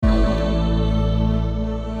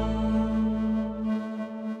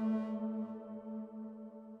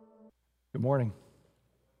Good morning.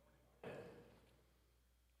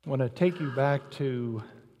 I want to take you back to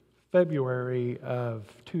February of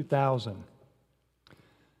 2000.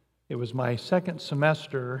 It was my second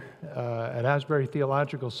semester at Asbury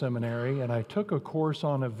Theological Seminary, and I took a course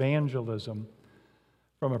on evangelism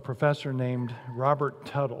from a professor named Robert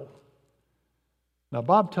Tuttle. Now,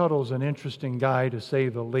 Bob Tuttle is an interesting guy, to say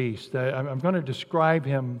the least. I'm going to describe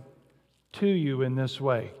him to you in this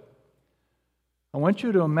way. I want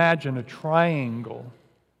you to imagine a triangle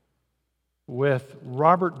with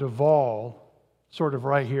Robert Duvall sort of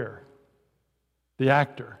right here, the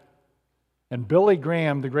actor, and Billy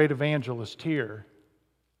Graham, the great evangelist, here,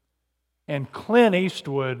 and Clint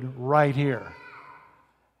Eastwood right here.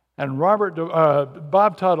 And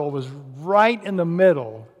Bob Tuttle was right in the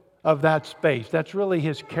middle of that space. That's really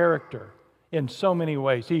his character in so many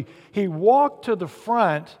ways. He walked to the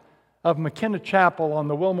front of McKenna Chapel on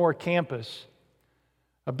the Wilmore campus,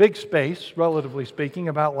 a big space, relatively speaking,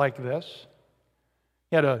 about like this.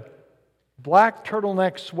 He had a black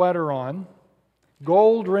turtleneck sweater on,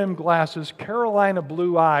 gold-rimmed glasses, Carolina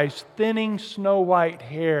blue eyes, thinning snow white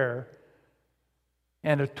hair,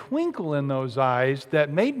 and a twinkle in those eyes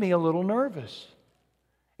that made me a little nervous.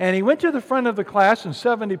 And he went to the front of the class, and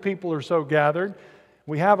 70 people or so gathered.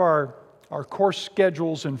 We have our course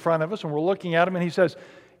schedules in front of us, and we're looking at them, and he says,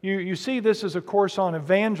 you see this as a course on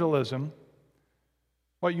evangelism.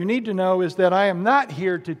 What you need to know is that I am not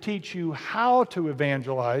here to teach you how to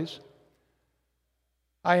evangelize.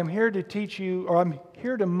 I am here to teach you, or I'm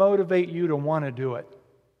here to motivate you to want to do it.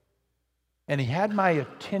 And he had my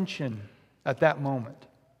attention at that moment.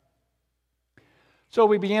 So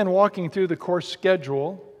we began walking through the course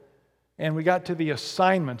schedule, and we got to the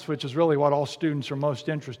assignments, which is really what all students are most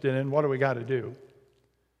interested in. What do we got to do?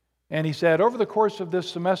 And he said, over the course of this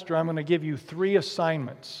semester, I'm going to give you 3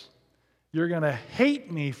 assignments. You're going to hate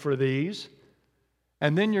me for these,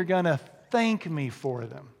 and then you're going to thank me for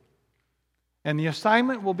them. And the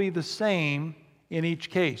assignment will be the same in each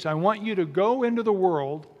case. I want you to go into the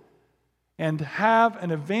world and have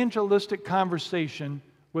an evangelistic conversation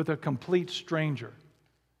with a complete stranger.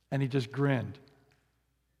 And he just grinned.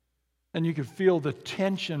 And you could feel the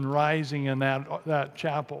tension rising in that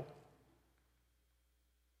chapel.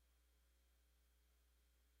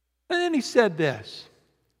 And then he said this.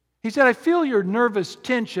 He said, I feel your nervous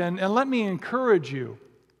tension, and let me encourage you.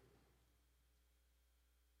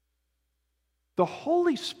 The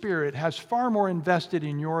Holy Spirit has far more invested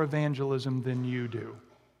in your evangelism than you do.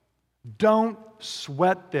 Don't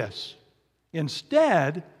sweat this.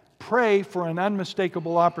 Instead, pray for an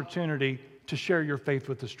unmistakable opportunity to share your faith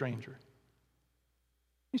with a stranger.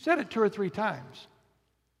 He said it 2 or 3 times.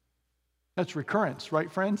 That's recurrence,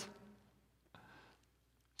 right, friends?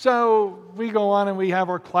 So we go on and we have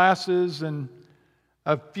our classes, and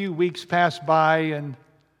a few weeks pass by, and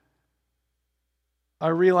I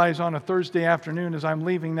realize on a Thursday afternoon as I'm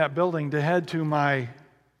leaving that building to head to my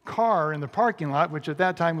car in the parking lot, which at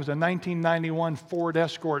that time was a 1991 Ford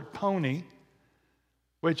Escort Pony,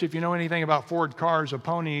 which if you know anything about Ford cars, a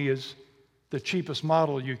Pony is the cheapest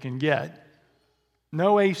model you can get.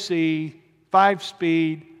 No AC,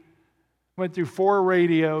 5-speed, went through 4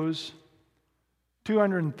 radios,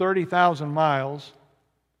 230,000 miles,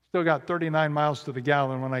 still got 39 miles to the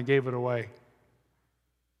gallon when I gave it away.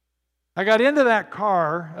 I got into that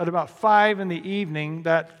car at about 5 in the evening,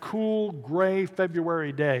 that cool, gray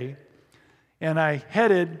February day, and I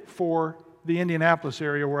headed for the Indianapolis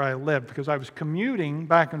area where I lived because I was commuting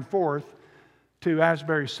back and forth to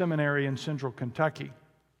Asbury Seminary in central Kentucky.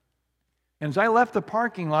 And as I left the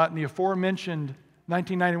parking lot in the aforementioned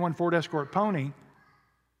 1991 Ford Escort Pony,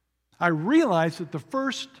 I realized that the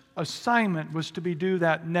first assignment was to be due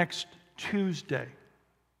that next Tuesday.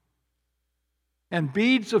 And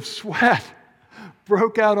beads of sweat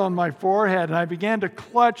broke out on my forehead, and I began to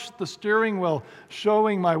clutch the steering wheel,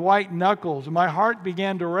 showing my white knuckles, and my heart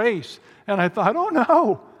began to race. And I thought, oh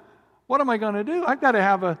no, what am I going to do? I've got to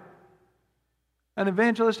have an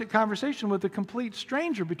evangelistic conversation with a complete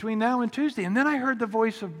stranger between now and Tuesday. And then I heard the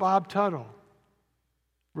voice of Bob Tuttle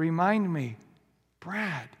remind me,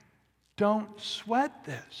 Brad, don't sweat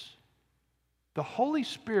this. The Holy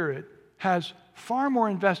Spirit has far more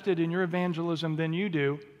invested in your evangelism than you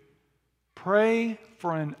do. Pray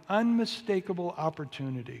for an unmistakable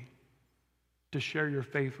opportunity to share your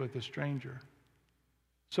faith with a stranger.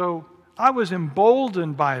 So I was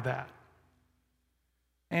emboldened by that.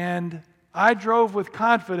 And I drove with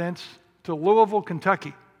confidence to Louisville,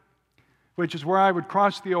 Kentucky, which is where I would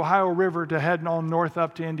cross the Ohio River to head on north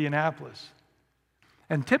up to Indianapolis.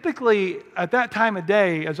 And typically, at that time of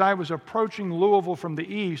day, as I was approaching Louisville from the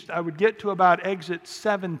east, I would get to about exit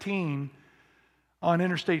 17, on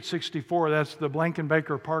Interstate 64, that's the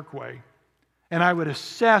Blankenbaker Parkway, and I would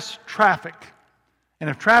assess traffic. And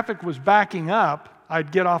if traffic was backing up,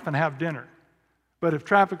 I'd get off and have dinner. But if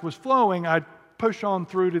traffic was flowing, I'd push on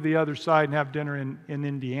through to the other side and have dinner in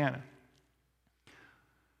Indiana.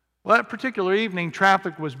 Well, that particular evening,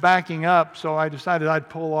 traffic was backing up, so I decided I'd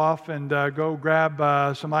pull off and go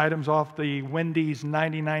grab some items off the Wendy's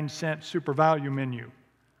 99-cent Super Value menu.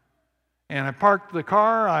 And I parked the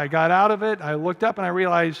car, I got out of it, I looked up and I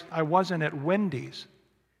realized I wasn't at Wendy's.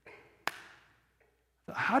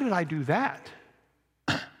 How did I do that?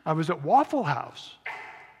 I was at Waffle House.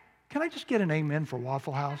 Can I just get an amen for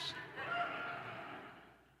Waffle House?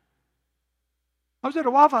 I was at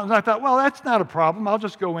a Waffle House and I thought, well, that's not a problem. I'll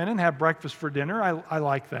just go in and have breakfast for dinner. I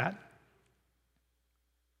like that.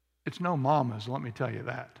 It's no Mama's, let me tell you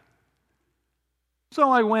that. So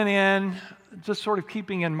I went in, just sort of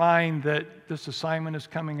keeping in mind that this assignment is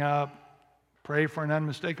coming up. Pray for an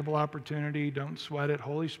unmistakable opportunity. Don't sweat it.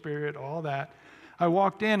 Holy Spirit, all that. I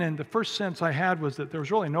walked in, and the first sense I had was that there was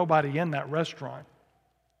really nobody in that restaurant,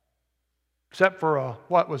 except for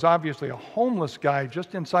what was obviously a homeless guy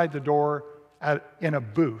just inside the door in a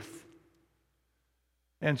booth.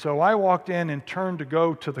 And so I walked in and turned to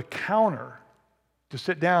go to the counter to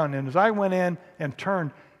sit down. And as I went in and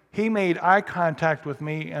turned, he made eye contact with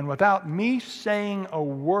me, and without me saying a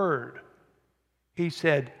word, he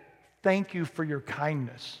said, "Thank you for your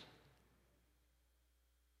kindness."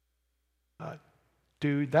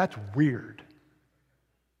 Dude, that's weird.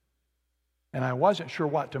 And I wasn't sure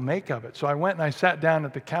what to make of it. So I went and I sat down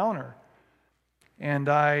at the counter and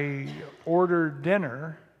I ordered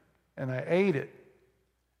dinner and I ate it.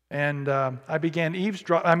 And I began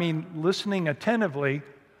listening attentively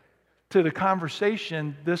to the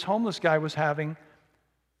conversation this homeless guy was having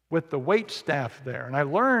with the wait staff there. And I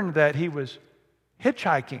learned that he was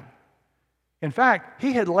hitchhiking. In fact,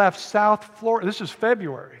 he had left South Florida. This is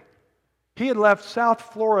February. He had left South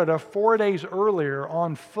Florida 4 days earlier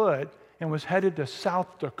on foot and was headed to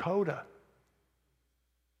South Dakota.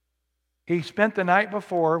 He spent the night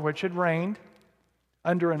before, which had rained,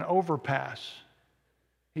 under an overpass.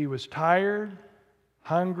 He was tired,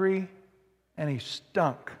 hungry, and he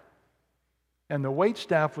stunk. And the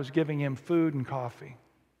waitstaff was giving him food and coffee.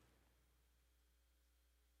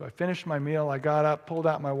 So I finished my meal, I got up, pulled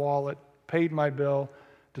out my wallet, paid my bill,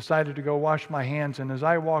 decided to go wash my hands, and as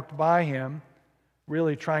I walked by him,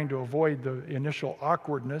 really trying to avoid the initial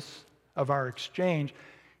awkwardness of our exchange,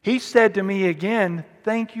 he said to me again,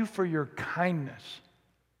 "Thank you for your kindness."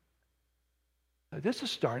 Now, this is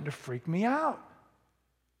starting to freak me out.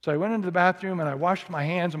 So I went into the bathroom and I washed my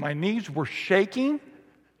hands and my knees were shaking.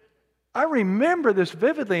 I remember this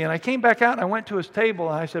vividly, and I came back out and I went to his table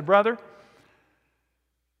and I said, "Brother,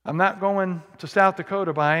 I'm not going to South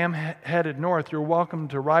Dakota, but I am headed north. You're welcome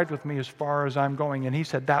to ride with me as far as I'm going." And he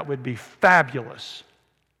said, "That would be fabulous."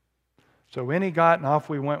 So in he got, and off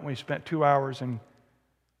we went. We spent 2 hours in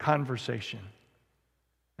conversation.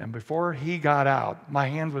 And before he got out, my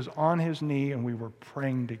hand was on his knee, and we were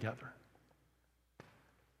praying together.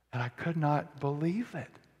 And I could not believe it.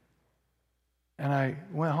 And I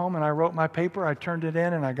went home, and I wrote my paper. I turned it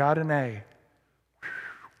in, and I got an A.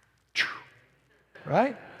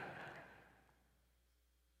 Right?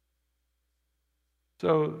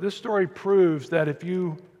 So this story proves that if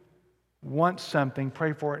you want something,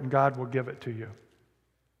 pray for it and God will give it to you.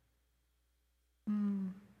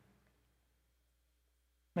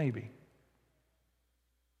 Maybe.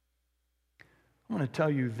 I want to tell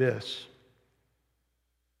you this.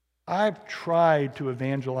 I've tried to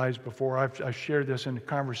evangelize before. I shared this in a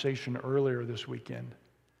conversation earlier this weekend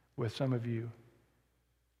with some of you.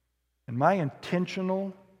 And my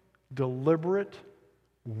intentional, deliberate,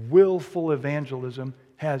 willful evangelism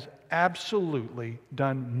has absolutely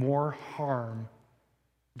done more harm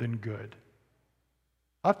than good.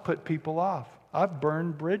 I've put people off. I've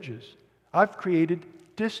burned bridges. I've created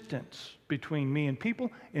distance between me and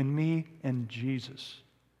people and me and Jesus.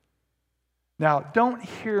 Now, don't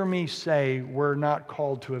hear me say we're not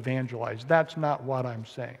called to evangelize. That's not what I'm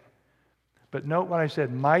saying. But note what I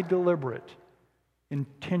said. My deliberate,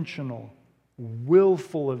 intentional,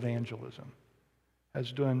 willful evangelism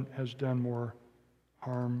has done more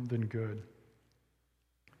harm than good.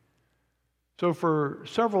 So for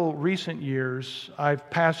several recent years, I've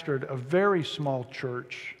pastored a very small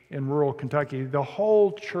church in rural Kentucky. The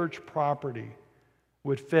whole church property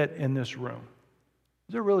would fit in this room.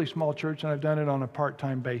 It's a really small church, and I've done it on a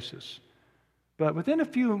part-time basis. But within a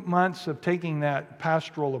few months of taking that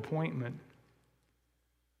pastoral appointment,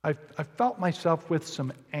 I felt myself with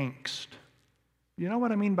some angst. You know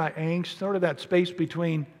what I mean by angst? Sort of that space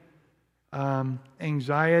between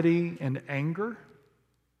anxiety and anger,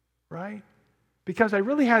 right? Because I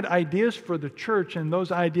really had ideas for the church, and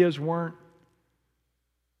those ideas weren't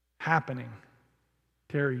happening.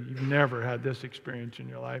 Terry, you've never had this experience in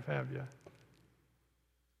your life, have you?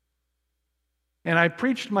 And I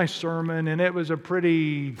preached my sermon, and it was a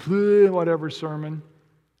pretty whatever sermon.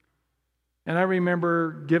 And I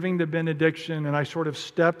remember giving the benediction, and I sort of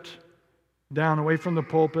stepped down away from the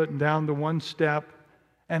pulpit and down the one step,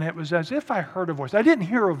 and it was as if I heard a voice. I didn't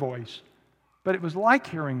hear a voice, but it was like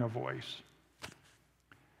hearing a voice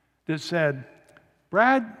that said,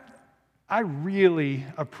 Brad, I really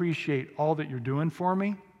appreciate all that you're doing for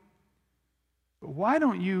me, but why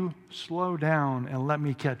don't you slow down and let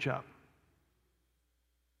me catch up?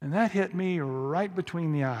 And that hit me right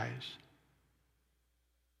between the eyes.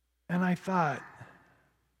 And I thought,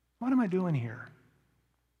 what am I doing here?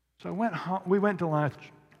 So I went home, we went to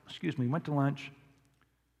lunch,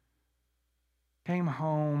 came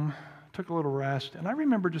home, took a little rest, and I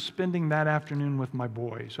remember just spending that afternoon with my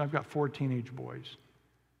boys. I've got 4 teenage boys.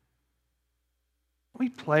 We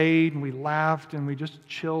played and we laughed and we just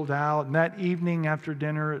chilled out. And that evening after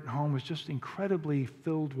dinner at home was just incredibly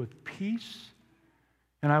filled with peace.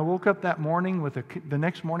 And I woke up that morning the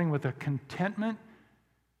next morning with a contentment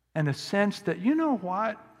and a sense that, you know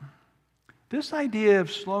what? This idea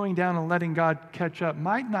of slowing down and letting God catch up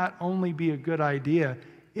might not only be a good idea,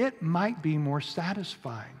 it might be more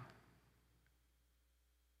satisfying.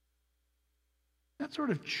 That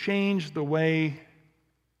sort of changed the way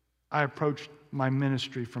I approached my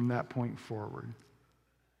ministry from that point forward.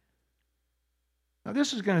 Now,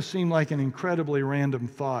 this is going to seem like an incredibly random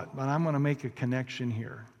thought, but I'm going to make a connection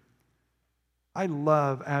here. I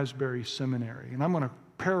love Asbury Seminary, and I'm going to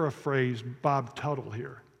paraphrase Bob Tuttle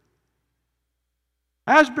here.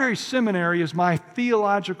 Asbury Seminary is my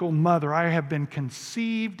theological mother. I have been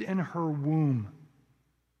conceived in her womb.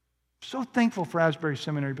 So thankful for Asbury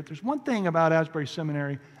Seminary, but there's one thing about Asbury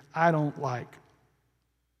Seminary I don't like.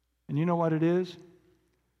 And you know what it is?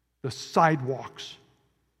 The sidewalks.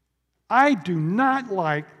 I do not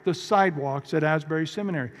like the sidewalks at Asbury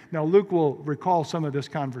Seminary. Now, Luke will recall some of this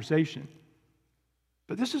conversation.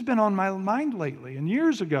 But this has been on my mind lately. And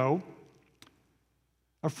years ago,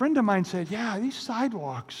 a friend of mine said, yeah, these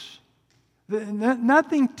sidewalks,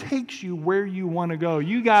 nothing takes you where you want to go.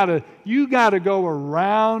 You gotta go a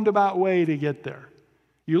roundabout way to get there.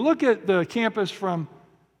 You look at the campus from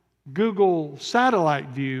Google satellite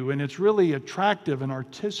view, and it's really attractive and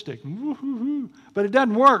artistic, but it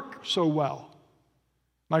doesn't work so well.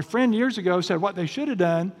 My friend years ago said what they should have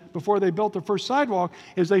done before they built the first sidewalk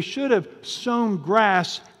is they should have sown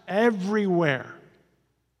grass everywhere.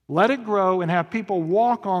 Let it grow and have people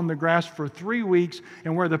walk on the grass for 3 weeks,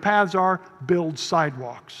 and where the paths are, build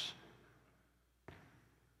sidewalks.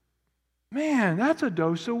 Man, that's a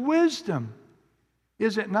dose of wisdom,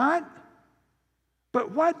 is it not?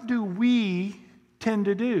 But what do we tend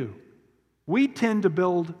to do? We tend to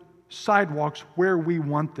build sidewalks where we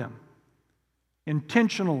want them,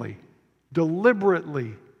 intentionally,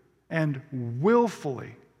 deliberately, and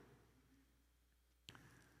willfully.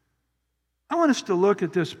 I want us to look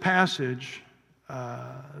at this passage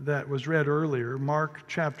that was read earlier, Mark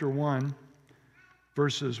chapter 1,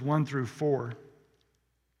 verses 1 through 4.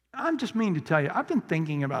 I'm just meaning to tell you, I've been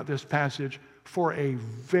thinking about this passage for a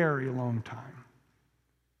very long time.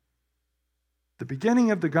 The beginning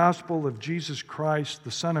of the gospel of Jesus Christ, the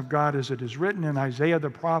Son of God, as it is written in Isaiah the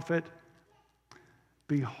prophet,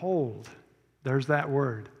 behold, there's that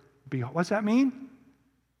word. Behold. What's that mean?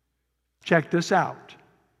 Check this out,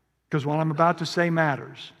 because what I'm about to say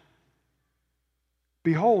matters.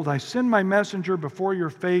 Behold, I send my messenger before your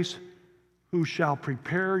face, who shall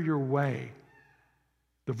prepare your way.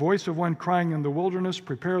 The voice of one crying in the wilderness,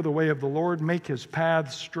 prepare the way of the Lord, make his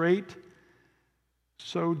paths straight.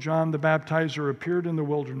 So John the Baptizer appeared in the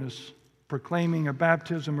wilderness, proclaiming a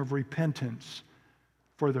baptism of repentance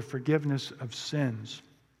for the forgiveness of sins.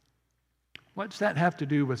 What's that have to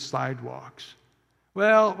do with sidewalks?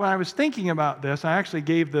 Well, when I was thinking about this, I actually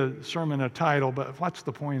gave the sermon a title, but what's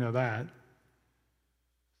the point of that?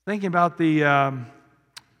 Thinking about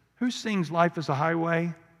who sings Life is a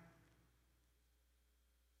Highway?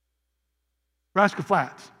 Rascal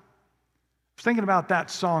Flatts. I was thinking about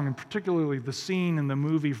that song, and particularly the scene in the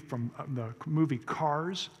movie from the movie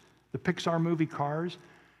Cars, the Pixar movie Cars,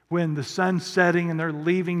 when the sun's setting and they're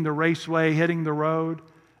leaving the raceway, hitting the road.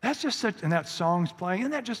 That's just such, and that song's playing.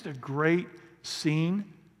 Isn't that just a great scene?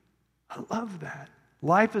 I love that.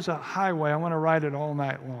 Life is a highway. I want to ride it all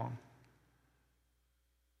night long.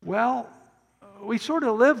 Well, we sort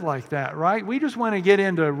of live like that, right? We just want to get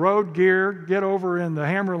into road gear, get over in the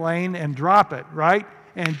hammer lane and drop it, right?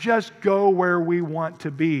 And just go where we want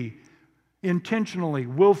to be, intentionally,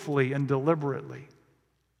 willfully, and deliberately.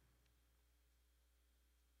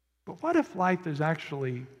 But what if life is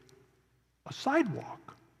actually a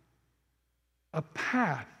sidewalk, a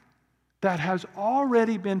path that has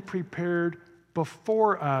already been prepared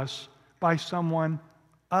before us by someone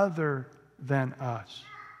other than us?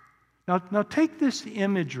 Now take this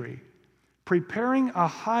imagery, preparing a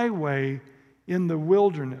highway in the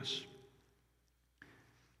wilderness.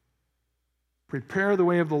 Prepare the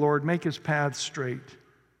way of the Lord, make his paths straight.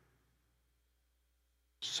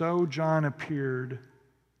 So John appeared,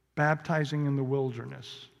 baptizing in the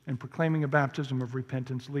wilderness and proclaiming a baptism of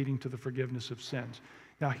repentance leading to the forgiveness of sins.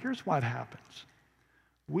 Now here's what happens.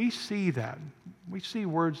 We see that. We see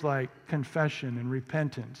words like confession and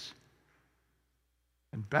repentance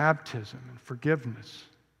and baptism and forgiveness.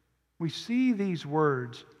 We see these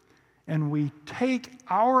words and we take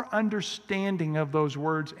our understanding of those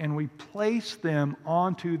words and we place them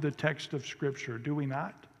onto the text of Scripture, do we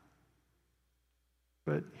not?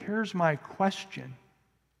 But here's my question.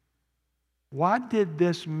 What did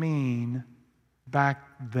this mean back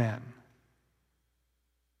then?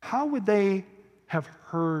 How would they have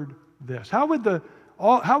heard this? How would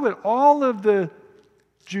all of the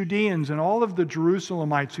Judeans and all of the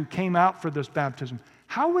Jerusalemites who came out for this baptism,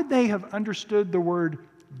 how would they have understood the word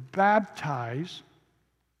baptize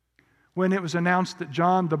when it was announced that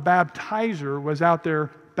John the Baptizer was out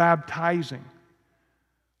there baptizing?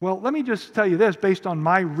 Well, let me just tell you this based on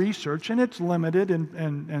my research, and it's limited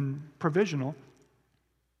and provisional.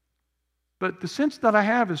 But the sense that I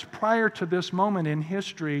have is prior to this moment in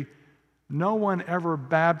history, no one ever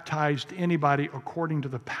baptized anybody according to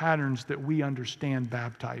the patterns that we understand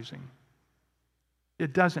baptizing.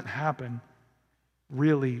 It doesn't happen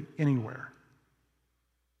really anywhere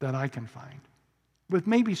that I can find, with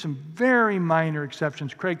maybe some very minor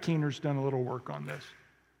exceptions. Craig Keener's done a little work on this.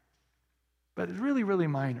 But it's really, really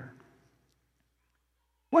minor.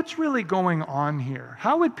 What's really going on here?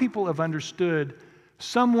 How would people have understood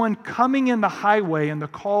someone coming in the highway and the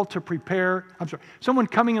call to prepare, someone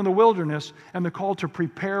coming in the wilderness and the call to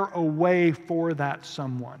prepare a way for that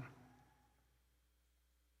someone?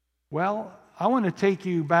 Well, I want to take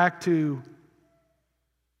you back to,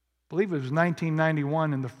 I believe it was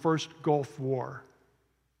 1991 in the first Gulf War.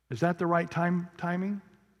 Is that the right timing?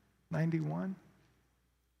 91?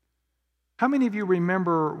 How many of you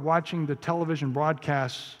remember watching the television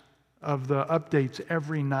broadcasts of the updates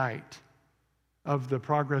every night of the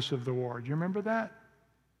progress of the war? Do you remember that?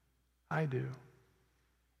 I do.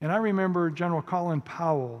 And I remember General Colin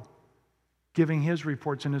Powell giving his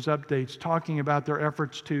reports and his updates, talking about their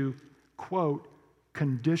efforts to, quote,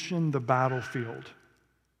 condition the battlefield.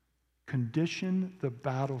 Condition the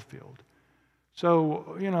battlefield.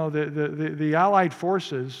 So, you know, the Allied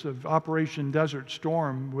forces of Operation Desert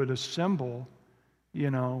Storm would assemble, you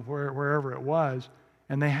know, wherever it was,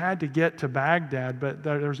 and they had to get to Baghdad, but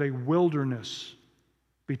there's a wilderness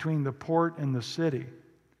between the port and the city.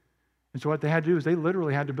 And so what they had to do is they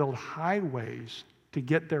literally had to build highways to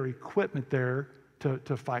get their equipment there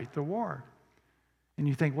to fight the war. And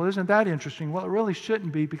you think, well, isn't that interesting? Well, it really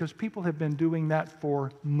shouldn't be, because people have been doing that for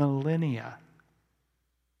millennia.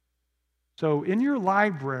 So in your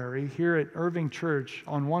library here at Irving Church,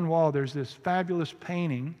 on one wall, there's this fabulous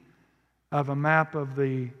painting of a map of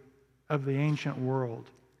the ancient world.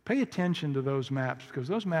 Pay attention to those maps, because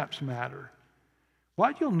those maps matter.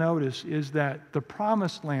 What you'll notice is that the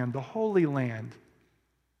promised land, the Holy Land,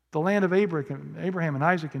 the land of Abraham and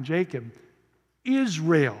Isaac and Jacob,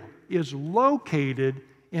 Israel, is located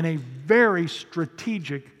in a very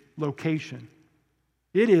strategic location.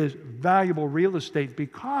 It is valuable real estate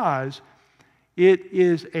because it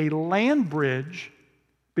is a land bridge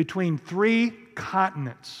between 3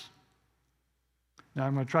 continents. Now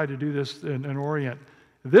I'm going to try to do this in Orient.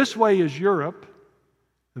 This way is Europe,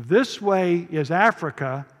 this way is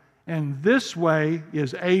Africa, and this way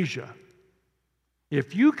is Asia.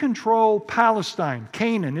 If you control Palestine,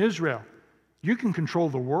 Canaan, Israel, you can control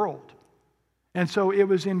the world. And so it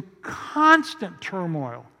was in constant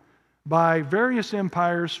turmoil by various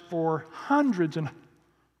empires for hundreds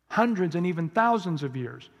and even thousands of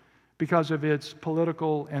years because of its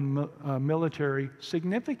political and military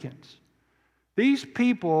significance. These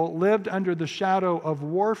people lived under the shadow of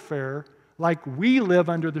warfare like we live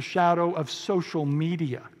under the shadow of social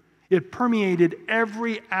media. It permeated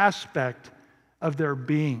every aspect of their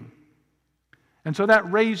being. And so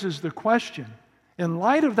that raises the question, in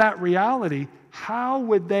light of that reality, how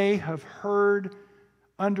would they have heard,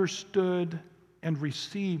 understood, and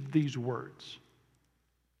received these words?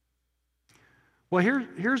 Well,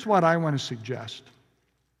 here's what I want to suggest.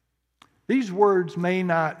 These words may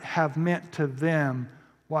not have meant to them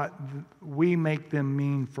what we make them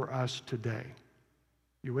mean for us today.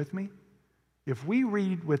 You with me? If we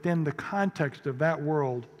read within the context of that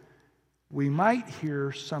world, we might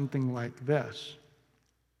hear something like this.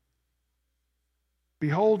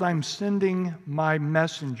 Behold, I'm sending my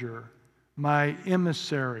messenger, my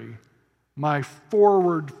emissary, my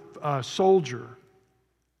forward soldier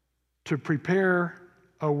to prepare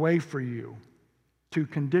a way for you, to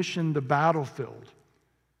condition the battlefield.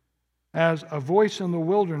 As a voice in the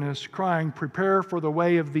wilderness crying, prepare for the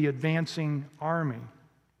way of the advancing army,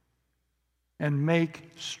 and make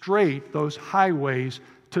straight those highways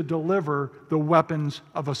to deliver the weapons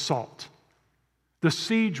of assault. The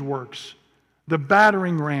siege works, the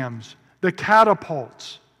battering rams, the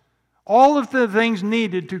catapults, all of the things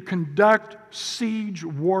needed to conduct siege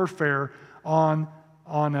warfare on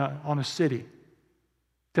a city.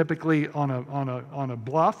 Typically on a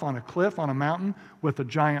bluff, on a cliff, on a mountain, with a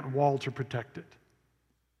giant wall to protect it.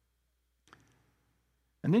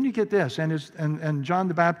 And then you get this, and John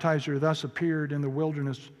the Baptizer thus appeared in the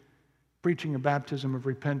wilderness, preaching a baptism of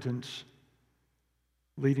repentance,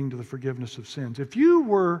 leading to the forgiveness of sins. If you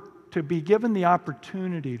were to be given the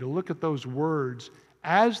opportunity to look at those words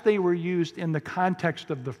as they were used in the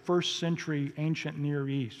context of the first century ancient Near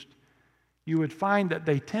East, you would find that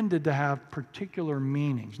they tended to have particular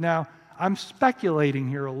meanings. Now, I'm speculating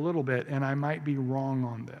here a little bit, and I might be wrong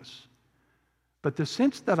on this. But the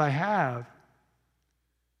sense that I have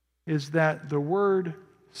is that the word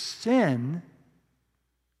sin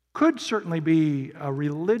could certainly be a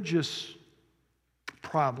religious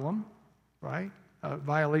problem, right? A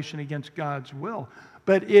violation against God's will.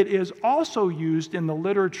 But it is also used in the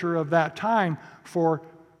literature of that time for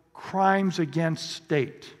crimes against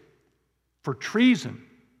state, for treason,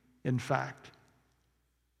 in fact.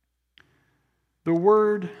 The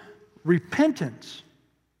word repentance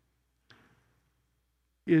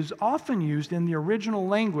is often used in the original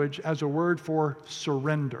language as a word for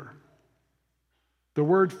surrender. The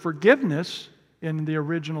word forgiveness, in the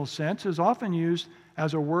original sense, is often used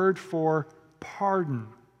as a word for pardon.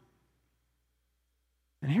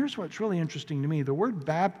 And here's what's really interesting to me. The word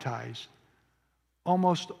baptized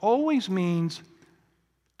almost always means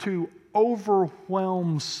to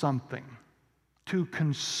overwhelm something, to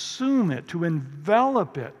consume it, to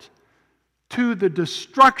envelop it, to the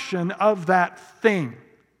destruction of that thing.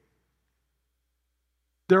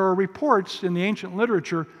 There are reports in the ancient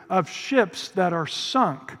literature of ships that are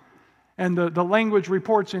sunk. And the language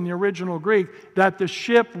reports in the original Greek that the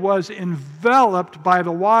ship was enveloped by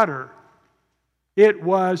the water. It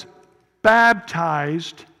was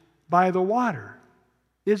baptized by the water.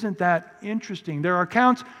 Isn't that interesting? There are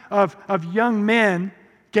accounts of young men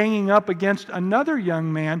ganging up against another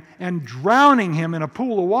young man and drowning him in a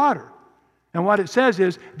pool of water. And what it says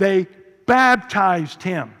is they baptized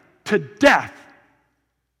him to death.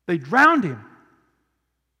 They drowned him.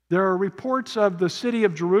 There are reports of the city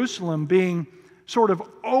of Jerusalem being sort of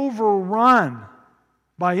overrun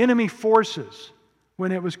by enemy forces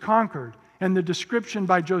when it was conquered. And the description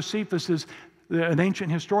by Josephus, an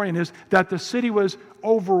ancient historian, is that the city was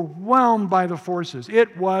overwhelmed by the forces.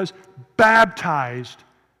 It was baptized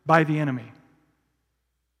by the enemy.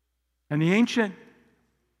 And the ancient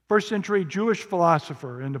first century Jewish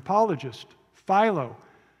philosopher and apologist, Philo,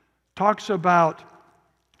 talks about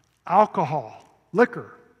alcohol,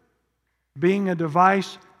 liquor, being a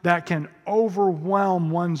device that can overwhelm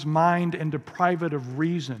one's mind and deprive it of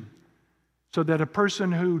reason, so that a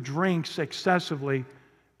person who drinks excessively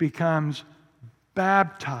becomes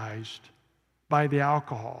baptized by the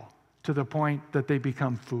alcohol to the point that they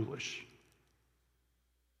become foolish.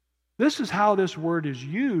 This is how this word is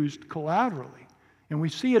used collaterally, and we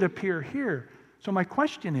see it appear here. So my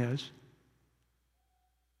question is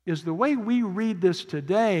the way we read this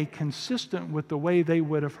today consistent with the way they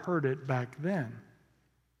would have heard it back then?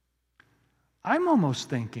 I'm almost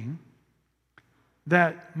thinking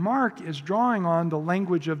that Mark is drawing on the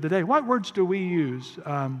language of the day. What words do we use?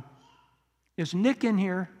 Is Nick in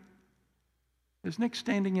here? Is Nick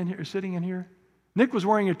standing in here, sitting in here? Nick was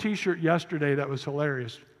wearing a t-shirt yesterday that was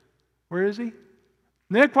hilarious. Where is he?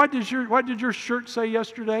 Nick, what did your shirt say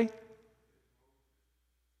yesterday?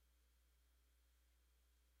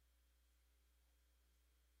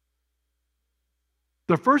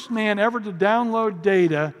 The first man ever to download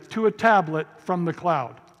data to a tablet from the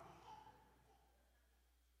cloud.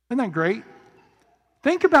 Isn't that great?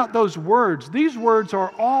 Think about those words. These words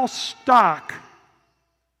are all stock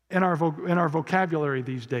in our vocabulary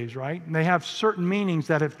these days, right? And they have certain meanings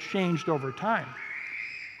that have changed over time.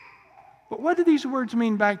 But what did these words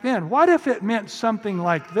mean back then? What if it meant something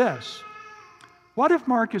like this? What if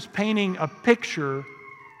Mark is painting a picture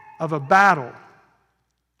of a battle,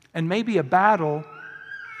 and maybe a battle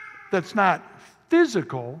that's not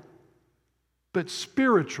physical, but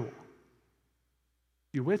spiritual?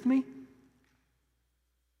 You with me?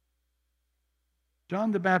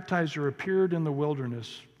 John the Baptizer appeared in the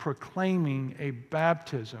wilderness proclaiming a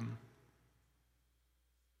baptism,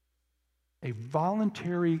 a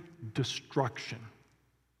voluntary destruction,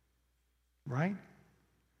 right?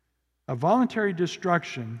 A voluntary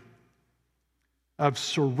destruction of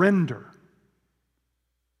surrender,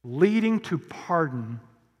 leading to pardon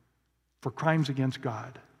for crimes against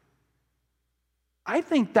God. I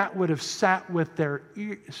think that would have sat with their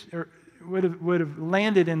ears, or would have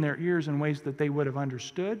landed in their ears in ways that they would have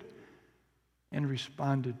understood and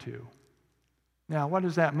responded to. Now, what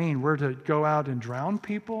does that mean? We're to go out and drown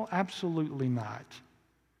people? Absolutely not.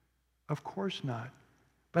 Of course not.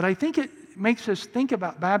 But I think it makes us think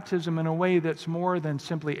about baptism in a way that's more than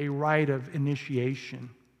simply a rite of initiation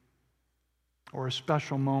or a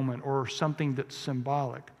special moment or something that's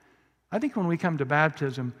symbolic. I think when we come to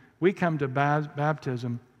baptism,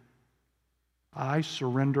 I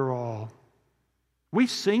surrender all. We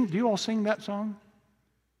sing, do you all sing that song?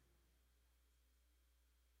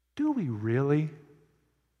 Do we really?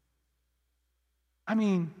 I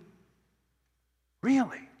mean,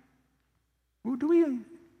 really? Do we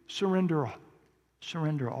surrender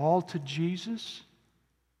all to Jesus?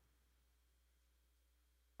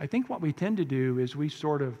 I think what we tend to do is we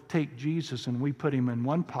sort of take Jesus and we put him in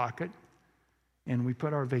one pocket, and we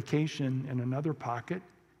put our vacation in another pocket,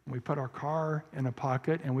 and we put our car in a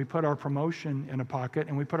pocket, and we put our promotion in a pocket,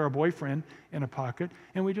 and we put our boyfriend in a pocket,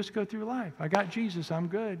 and we just go through life. I got Jesus, I'm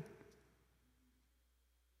good.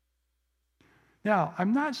 Now,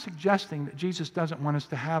 I'm not suggesting that Jesus doesn't want us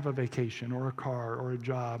to have a vacation or a car or a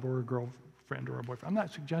job or a girlfriend or a boyfriend. I'm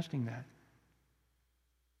not suggesting that.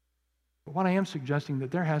 But what I am suggesting that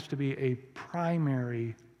there has to be a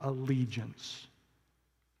primary allegiance.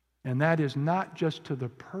 And that is not just to the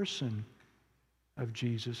person of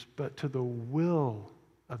Jesus, but to the will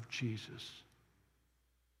of Jesus.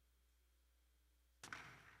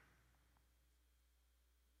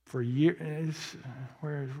 For years,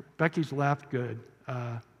 Becky's left, good.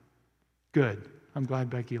 Good. I'm glad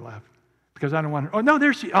Becky left. Because I don't want her. Oh, no,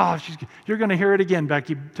 there she. Oh, you're going to hear it again,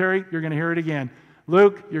 Becky. Terry, you're going to hear it again.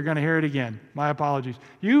 Luke, you're going to hear it again. My apologies.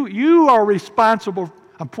 You are responsible.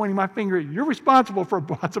 I'm pointing my finger at you. You're responsible for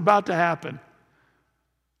what's about to happen.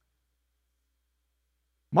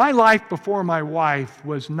 My life before my wife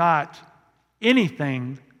was not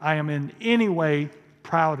anything I am in any way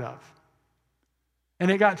proud of. And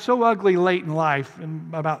it got so ugly late in life, in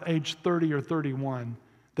about age 30 or 31,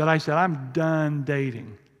 that I said, I'm done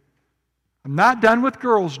dating. I'm not done with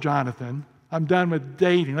girls, Jonathan. I'm done with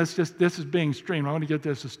dating. This is being streamed. I want to get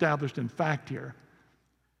this established in fact here.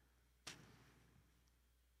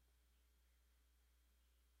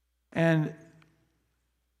 And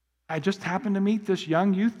I just happened to meet this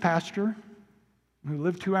young youth pastor who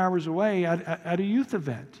lived 2 hours away at a youth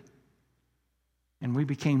event. And we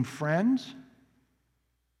became friends.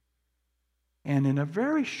 And in a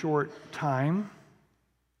very short time,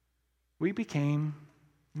 we became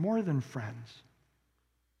more than friends.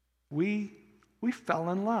 We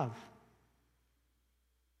fell in love.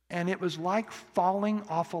 And it was like falling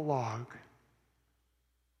off a log.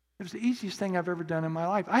 It was the easiest thing I've ever done in my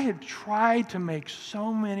life. I had tried to make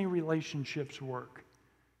so many relationships work,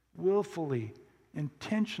 willfully,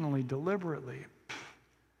 intentionally, deliberately.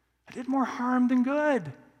 I did more harm than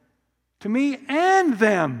good to me and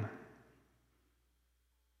them,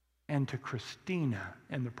 and to Christina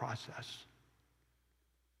in the process.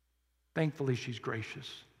 Thankfully, she's gracious.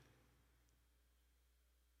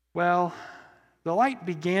 Well, the light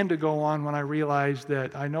began to go on when I realized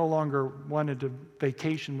that I no longer wanted to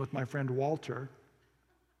vacation with my friend Walter,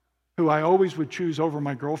 who I always would choose over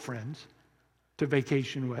my girlfriends to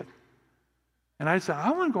vacation with. And I said,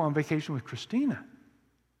 I want to go on vacation with Christina.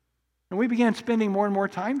 And we began spending more and more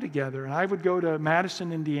time together. And I would go to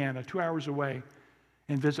Madison, Indiana, 2 hours away,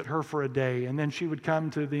 and visit her for a day. And then she would come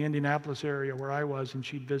to the Indianapolis area where I was, and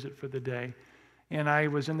she'd visit for the day. And I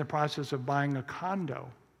was in the process of buying a condo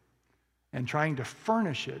and trying to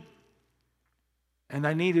furnish it. And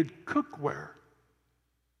I needed cookware.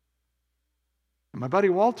 And my buddy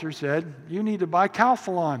Walter said, you need to buy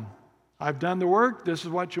Calphalon. I've done the work. This is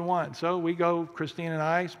what you want. So we go, Christine and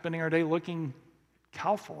I, spending our day looking at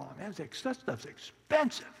Calphalon. That stuff's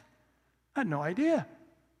expensive. I had no idea.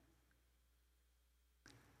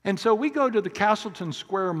 And so we go to the Castleton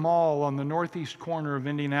Square Mall on the northeast corner of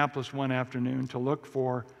Indianapolis one afternoon to look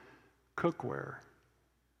for cookware.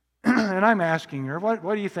 And I'm asking her, what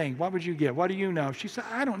do you think? What would you get? What do you know? She said,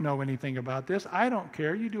 I don't know anything about this. I don't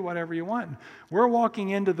care. You do whatever you want. We're walking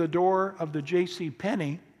into the door of the J.C.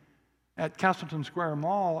 Penney at Castleton Square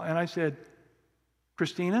Mall, and I said,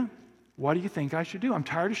 Christina, what do you think I should do? I'm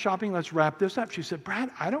tired of shopping. Let's wrap this up. She said,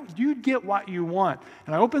 Brad, you get what you want.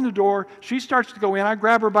 And I open the door. She starts to go in. I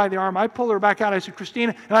grab her by the arm. I pull her back out. I said,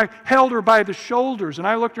 Christina, and I held her by the shoulders. And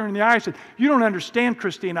I looked her in the eye. I said, you don't understand,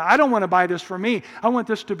 Christina. I don't want to buy this for me. I want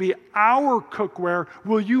this to be our cookware.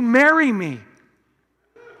 Will you marry me?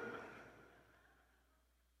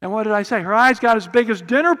 And what did I say? Her eyes got as big as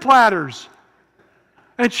dinner platters.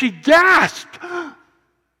 And she gasped.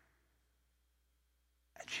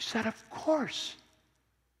 She said, of course.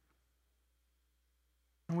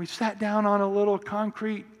 And we sat down on a little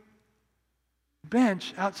concrete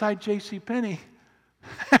bench outside J.C. Penney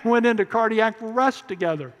and went into cardiac arrest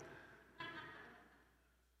together.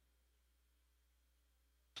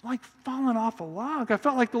 It's like falling off a log. I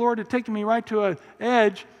felt like the Lord had taken me right to an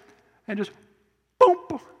edge and just boom,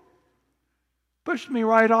 pushed me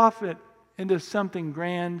right off it into something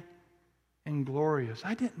grand and glorious.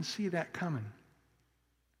 I didn't see that coming.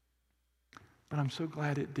 But I'm so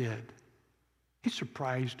glad it did. He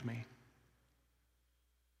surprised me.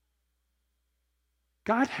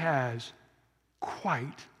 God has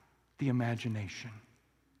quite the imagination.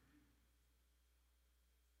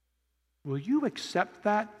 Will you accept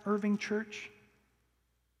that, Irving Church?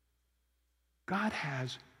 God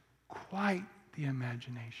has quite the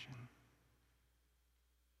imagination.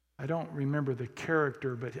 I don't remember the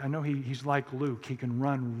character, but I know he's like Luke. He can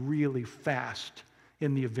run really fast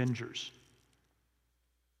in the Avengers.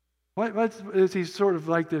 What is he sort of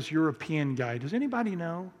like this European guy? Does anybody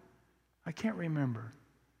know? I can't remember.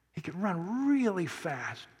 He could run really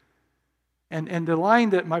fast. And the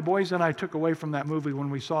line that my boys and I took away from that movie when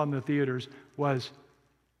we saw it in the theaters was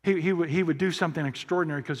he would do something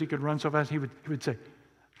extraordinary because he could run so fast. He would say,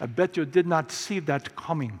 I bet you did not see that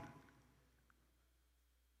coming.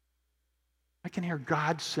 I can hear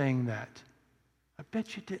God saying that. I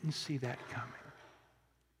bet you didn't see that coming.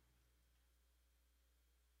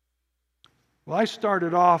 Well, I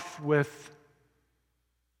started off with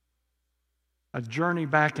a journey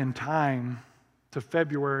back in time to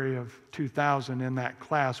February of 2000 in that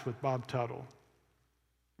class with Bob Tuttle,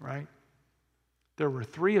 right? There were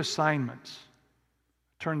 3 assignments.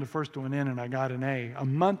 I turned the first one in and I got an A. A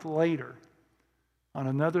month later, on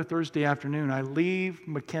another Thursday afternoon, I leave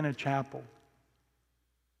McKenna Chapel.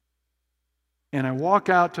 And I walk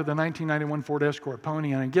out to the 1991 Ford Escort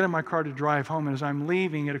Pony, and I get in my car to drive home. And as I'm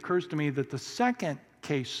leaving, it occurs to me that the second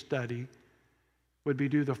case study would be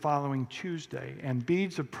due the following Tuesday. And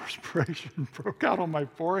beads of perspiration broke out on my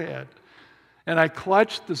forehead. And I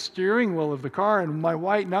clutched the steering wheel of the car, and my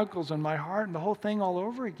white knuckles and my heart and the whole thing all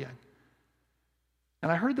over again. And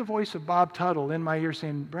I heard the voice of Bob Tuttle in my ear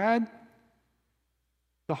saying, Brad,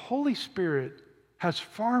 the Holy Spirit has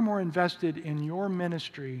far more invested in your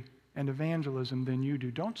ministry and evangelism than you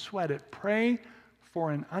do. Don't sweat it. Pray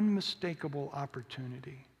for an unmistakable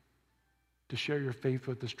opportunity to share your faith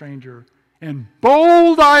with the stranger. And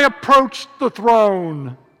bold I approached the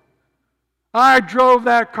throne. I drove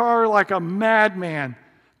that car like a madman,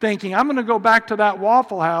 thinking I'm going to go back to that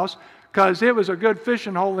Waffle House because it was a good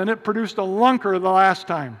fishing hole and it produced a lunker the last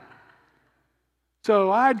time. So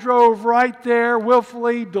I drove right there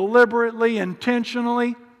willfully, deliberately,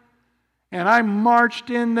 intentionally. And I marched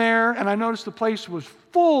in there, and I noticed the place was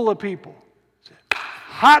full of people.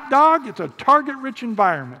 Hot dog, it's a target-rich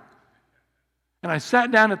environment. And I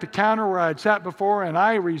sat down at the counter where I had sat before, and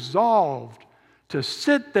I resolved to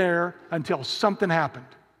sit there until something happened.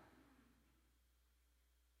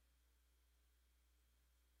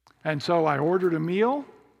 And so I ordered a meal,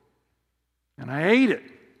 and I ate it.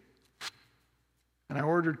 And I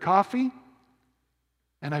ordered coffee,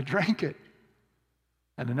 and I drank it.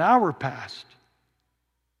 And an hour passed,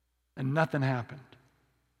 and nothing happened.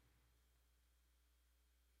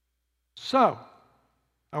 So,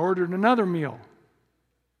 I ordered another meal,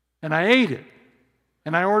 and I ate it.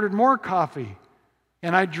 And I ordered more coffee,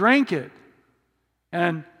 and I drank it.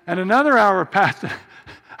 And another hour passed.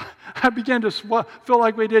 I began to feel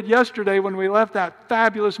like we did yesterday when we left that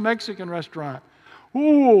fabulous Mexican restaurant.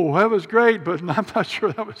 Ooh, that was great, but I'm not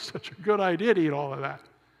sure that was such a good idea to eat all of that.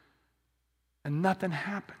 And nothing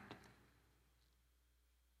happened.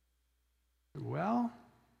 Well,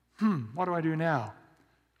 what do I do now?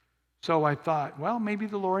 So I thought, well, maybe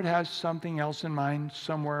the Lord has something else in mind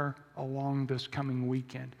somewhere along this coming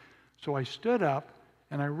weekend. So I stood up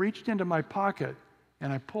and I reached into my pocket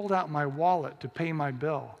and I pulled out my wallet to pay my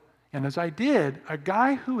bill. And as I did, a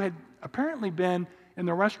guy who had apparently been in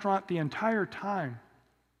the restaurant the entire time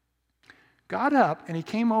got up and he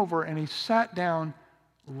came over and he sat down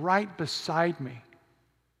right beside me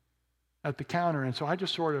at the counter. And so I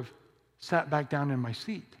just sort of sat back down in my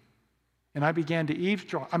seat. And I began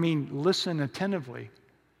to listen attentively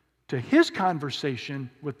to his conversation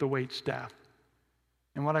with the waitstaff.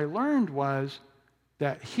 And what I learned was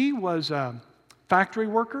that he was a factory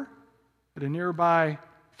worker at a nearby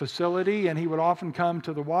facility, and he would often come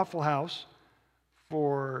to the Waffle House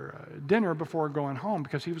for dinner before going home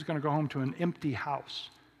because he was going to go home to an empty house,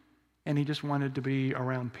 and he just wanted to be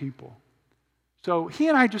around people. So he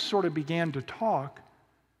and I just sort of began to talk,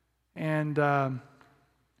 and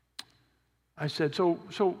I said, so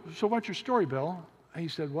what's your story, Bill? He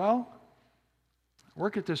said, well, I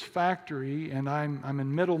work at this factory, and I'm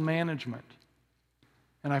in middle management,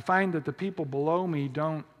 and I find that the people below me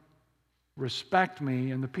don't respect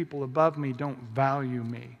me, and the people above me don't value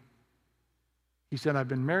me. He said, I've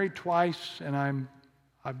been married twice, and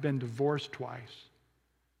I've been divorced twice.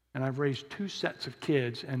 And I've raised 2 sets of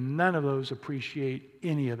kids, and none of those appreciate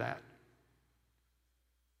any of that.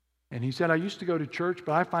 And he said, I used to go to church,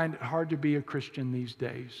 but I find it hard to be a Christian these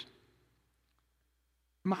days.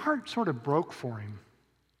 My heart sort of broke for him.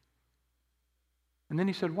 And then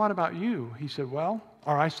he said, what about you? I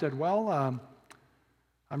said,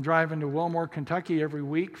 I'm driving to Wilmore, Kentucky every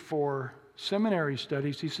week for seminary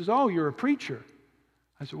studies. He says, oh, you're a preacher.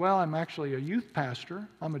 I said, well, I'm actually a youth pastor.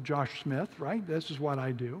 I'm a Josh Smith, right? This is what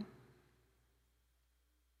I do.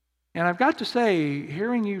 And I've got to say,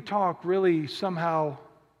 hearing you talk really somehow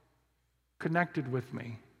connected with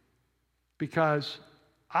me, because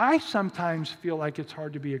I sometimes feel like it's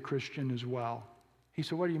hard to be a Christian as well. He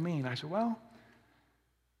said, what do you mean? I said, well,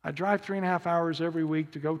 I drive 3.5 hours every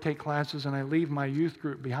week to go take classes, and I leave my youth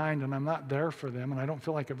group behind, and I'm not there for them, and I don't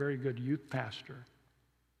feel like a very good youth pastor.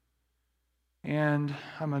 And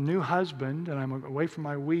I'm a new husband, and I'm away from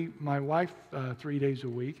my wife 3 days a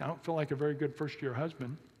week. I don't feel like a very good first-year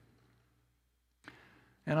husband.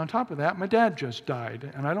 And on top of that, my dad just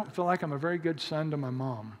died, and I don't feel like I'm a very good son to my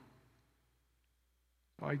mom.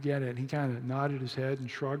 So I get it. He kind of nodded his head and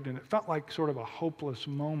shrugged, and it felt like sort of a hopeless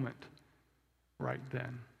moment right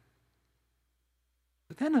then.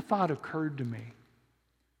 But then a thought occurred to me.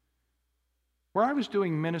 Where I was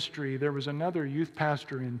doing ministry, there was another youth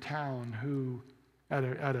pastor in town who, at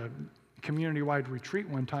a community-wide retreat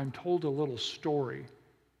one time, told a little story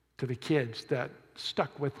to the kids that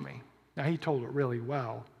stuck with me. Now, he told it really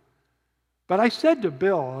well. But I said to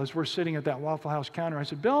Bill, as we're sitting at that Waffle House counter, I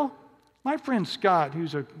said, Bill, my friend Scott,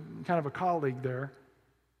 who's a kind of a colleague there,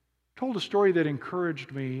 told a story that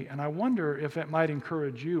encouraged me, and I wonder if it might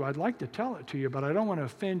encourage you. I'd like to tell it to you, but I don't want to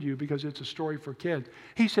offend you because it's a story for kids.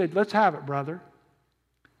 He said, let's have it, brother.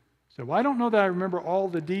 So I don't know that I remember all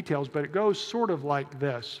the details, but it goes sort of like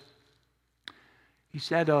this. He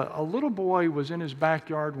said a little boy was in his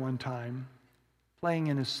backyard one time playing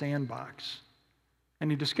in his sandbox,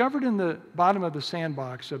 and he discovered in the bottom of the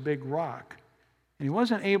sandbox a big rock. And he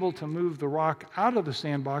wasn't able to move the rock out of the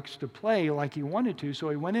sandbox to play like he wanted to, so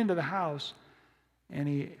he went into the house and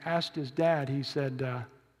he asked his dad, he said,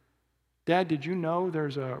 Dad, did you know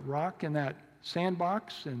there's a rock in that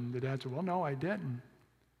sandbox? And the dad said, well, no, I didn't.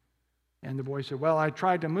 And the boy said, well, I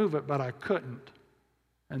tried to move it, but I couldn't.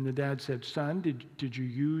 And the dad said, son, did you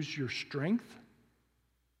use your strength?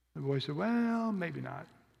 The boy said, well, maybe not.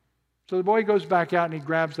 So the boy goes back out and he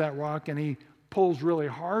grabs that rock and he pulls really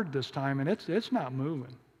hard this time, and it's not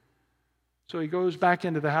moving. So he goes back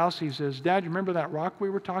into the house. He says, Dad, you remember that rock we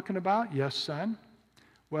were talking about? Yes, son.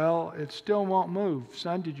 Well, it still won't move.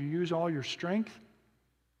 Son, did you use all your strength?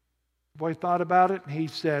 The boy thought about it, and he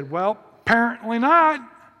said, well, apparently not.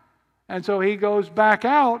 And so he goes back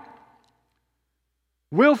out,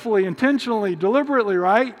 willfully, intentionally, deliberately,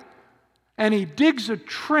 right? And he digs a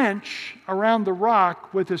trench around the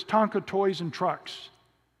rock with his Tonka toys and trucks.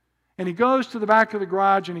 And he goes to the back of the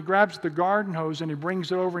garage and he grabs the garden hose and he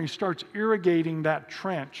brings it over and he starts irrigating that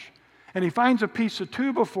trench. And he finds a piece of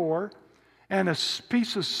 2x4 and a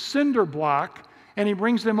piece of cinder block, and he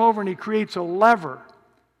brings them over and he creates a lever.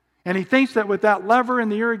 And he thinks that with that lever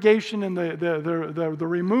and the irrigation and the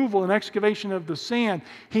removal and excavation of the sand,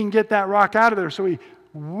 he can get that rock out of there. So he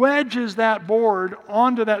wedges that board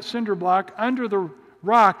onto that cinder block under the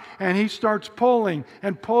rock, and he starts pulling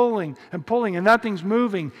and pulling and pulling, and nothing's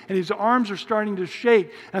moving, and his arms are starting to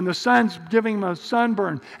shake, and the sun's giving him a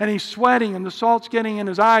sunburn, and he's sweating, and the salt's getting in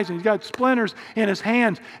his eyes, and he's got splinters in his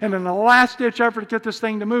hands, and in a last-ditch effort to get this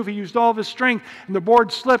thing to move, he used all of his strength, and the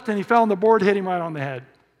board slipped, and he fell, and the board hit him right on the head.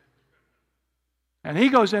 And he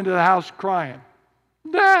goes into the house crying.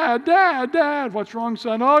 Dad, Dad, Dad, what's wrong,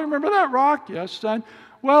 son? Oh, you remember that rock? Yes, son.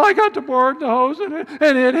 Well, I got the board and the hose, and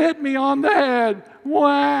it hit me on the head.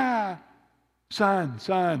 Wow. Son,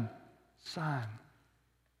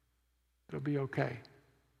 it'll be okay.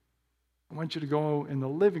 I want you to go in the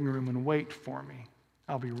living room and wait for me.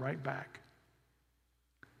 I'll be right back.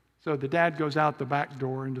 So the dad goes out the back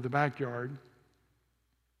door into the backyard.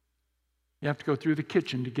 You have to go through the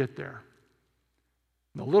kitchen to get there.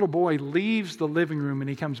 The little boy leaves the living room and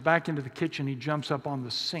he comes back into the kitchen. He jumps up on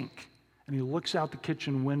the sink and he looks out the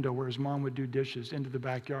kitchen window where his mom would do dishes into the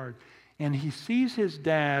backyard. And he sees his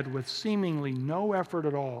dad with seemingly no effort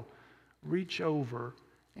at all reach over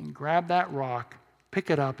and grab that rock, pick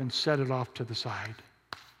it up, and set it off to the side.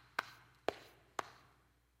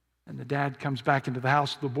 And the dad comes back into the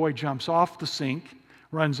house. The boy jumps off the sink,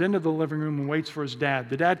 runs into the living room and waits for his dad.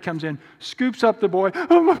 The dad comes in, scoops up the boy,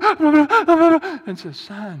 and says,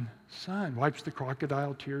 son, wipes the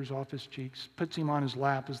crocodile tears off his cheeks, puts him on his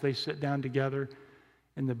lap as they sit down together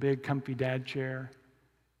in the big comfy dad chair.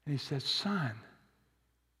 And he says, son,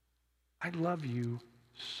 I love you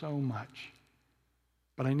so much,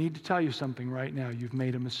 but I need to tell you something right now. You've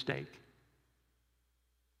made a mistake.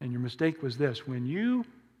 And your mistake was this. When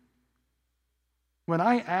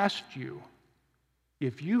I asked you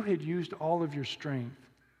if you had used all of your strength,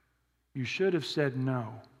 you should have said no,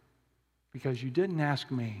 because you didn't ask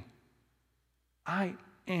me. I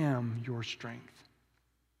am your strength.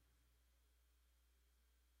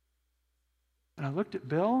 And I looked at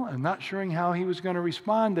Bill, and not sure how he was going to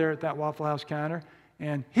respond there at that Waffle House counter,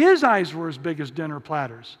 and his eyes were as big as dinner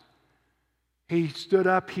platters. He stood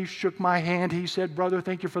up, he shook my hand, he said, brother,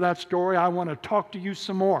 thank you for that story. I want to talk to you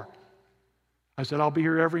some more. I said, I'll be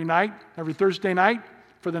here every night, every Thursday night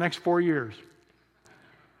for the next 4 years.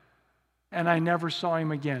 And I never saw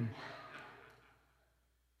him again.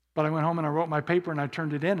 But I went home and I wrote my paper and I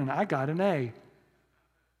turned it in and I got an A.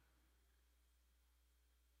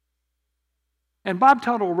 And Bob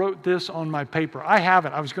Tuttle wrote this on my paper. I have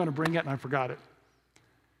it. I was going to bring it and I forgot it.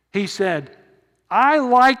 He said, I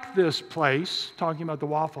like this place, talking about the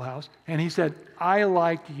Waffle House, and he said, I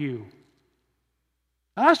like you.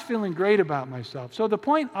 I was feeling great about myself. So the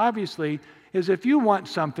point, obviously, is if you want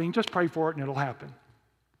something, just pray for it and it'll happen.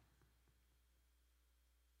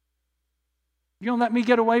 You gonna let me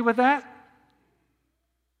get away with that?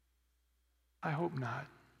 I hope not.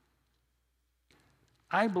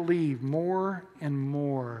 I believe more and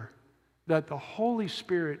more that the Holy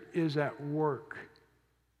Spirit is at work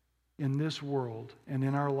in this world and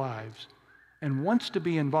in our lives and wants to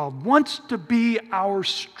be involved, wants to be our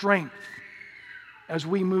strength as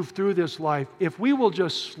we move through this life, if we will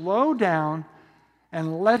just slow down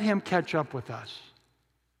and let Him catch up with us.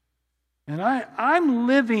 And I'm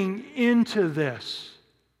living into this,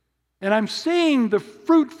 and I'm seeing the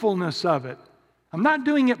fruitfulness of it. I'm not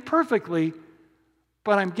doing it perfectly,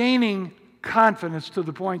 but I'm gaining confidence to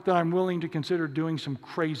the point that I'm willing to consider doing some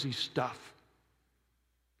crazy stuff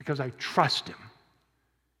because I trust Him.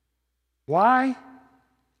 Why?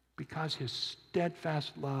 Because His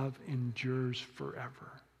steadfast love endures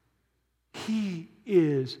forever. He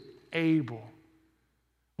is able.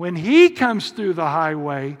 When He comes through the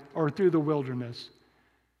highway or through the wilderness,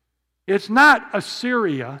 it's not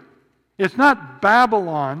Assyria, it's not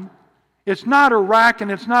Babylon, it's not Iraq,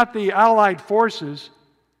 and it's not the Allied forces.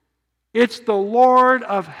 It's the Lord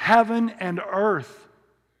of heaven and earth.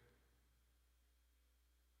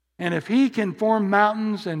 And if He can form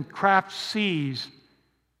mountains and craft seas,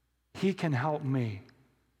 He can help me.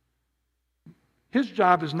 His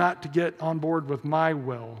job is not to get on board with my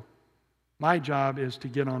will. My job is to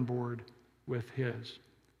get on board with His.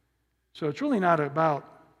 So it's really not about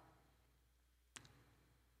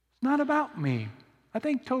me. I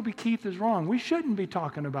think Toby Keith is wrong. We shouldn't be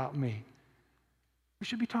talking about me. We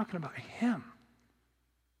should be talking about Him.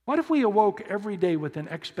 What if we awoke every day with an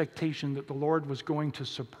expectation that the Lord was going to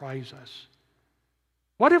surprise us?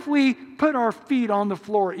 What if we put our feet on the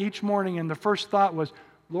floor each morning and the first thought was,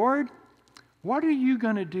 Lord, what are you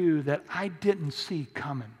going to do that I didn't see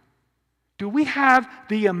coming? Do we have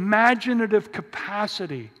the imaginative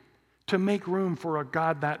capacity to make room for a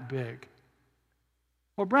God that big?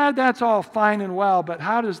 Well, Brad, that's all fine and well, but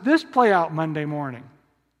how does this play out Monday morning?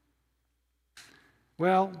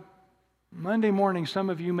 Well, Monday morning, some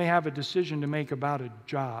of you may have a decision to make about a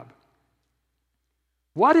job.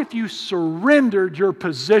 What if you surrendered your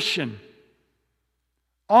position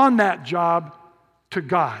on that job to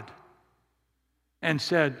God and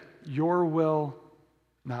said, your will,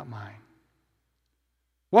 not mine?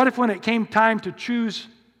 What if when it came time to choose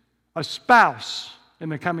a spouse in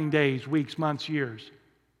the coming days, weeks, months, years,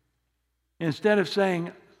 instead of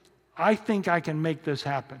saying, I think I can make this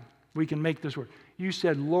happen, we can make this work, you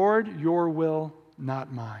said, Lord, your will,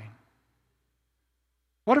 not mine?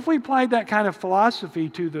 What if we applied that kind of philosophy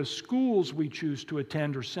to the schools we choose to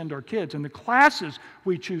attend or send our kids, and the classes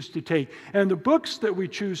we choose to take, and the books that we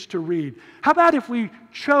choose to read? How about if we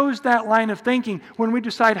chose that line of thinking when we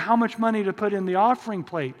decide how much money to put in the offering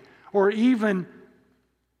plate, or even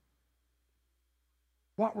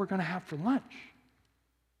what we're going to have for lunch?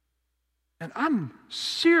 And I'm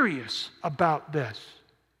serious about this.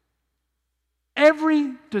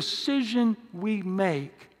 Every decision we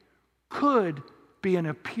make could be an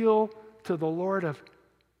appeal to the Lord of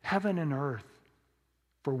heaven and earth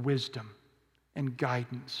for wisdom and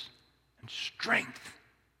guidance and strength.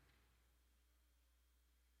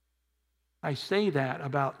 I say that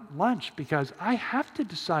about lunch because I have to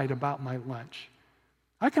decide about my lunch.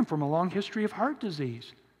 I come from a long history of heart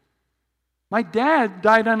disease. My dad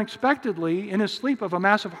died unexpectedly in his sleep of a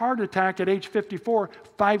massive heart attack at age 54,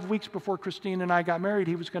 5 weeks before Christine and I got married.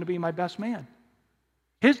 He was going to be my best man.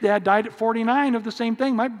 His dad died at 49 of the same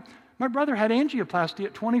thing. My brother had angioplasty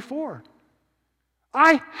at 24.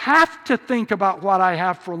 I have to think about what I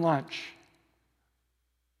have for lunch.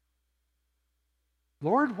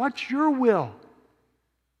 Lord, what's your will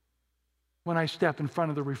when I step in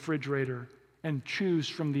front of the refrigerator and choose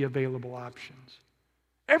from the available options?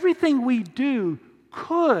 Everything we do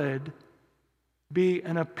could be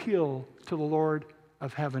an appeal to the Lord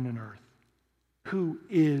of heaven and earth, who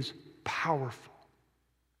is powerful.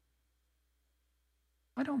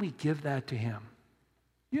 Why don't we give that to Him?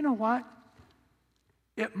 You know what?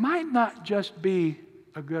 It might not just be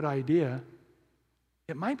a good idea.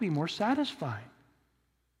 It might be more satisfying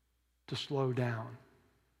to slow down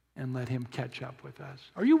and let Him catch up with us.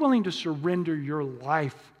 Are you willing to surrender your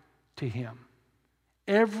life to Him?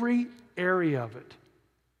 Every area of it.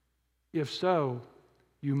 If so,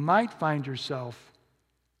 you might find yourself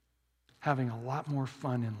having a lot more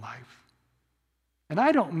fun in life. And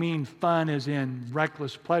I don't mean fun as in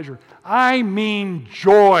reckless pleasure. I mean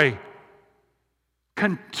joy,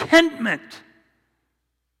 contentment,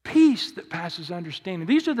 peace that passes understanding.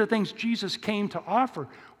 These are the things Jesus came to offer.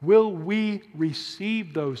 Will we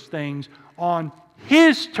receive those things on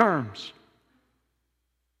His terms?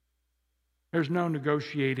 There's no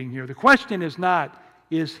negotiating here. The question is not,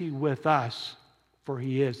 is He with us? For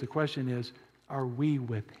He is. The question is, are we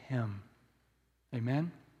with Him? Amen?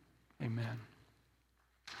 Amen.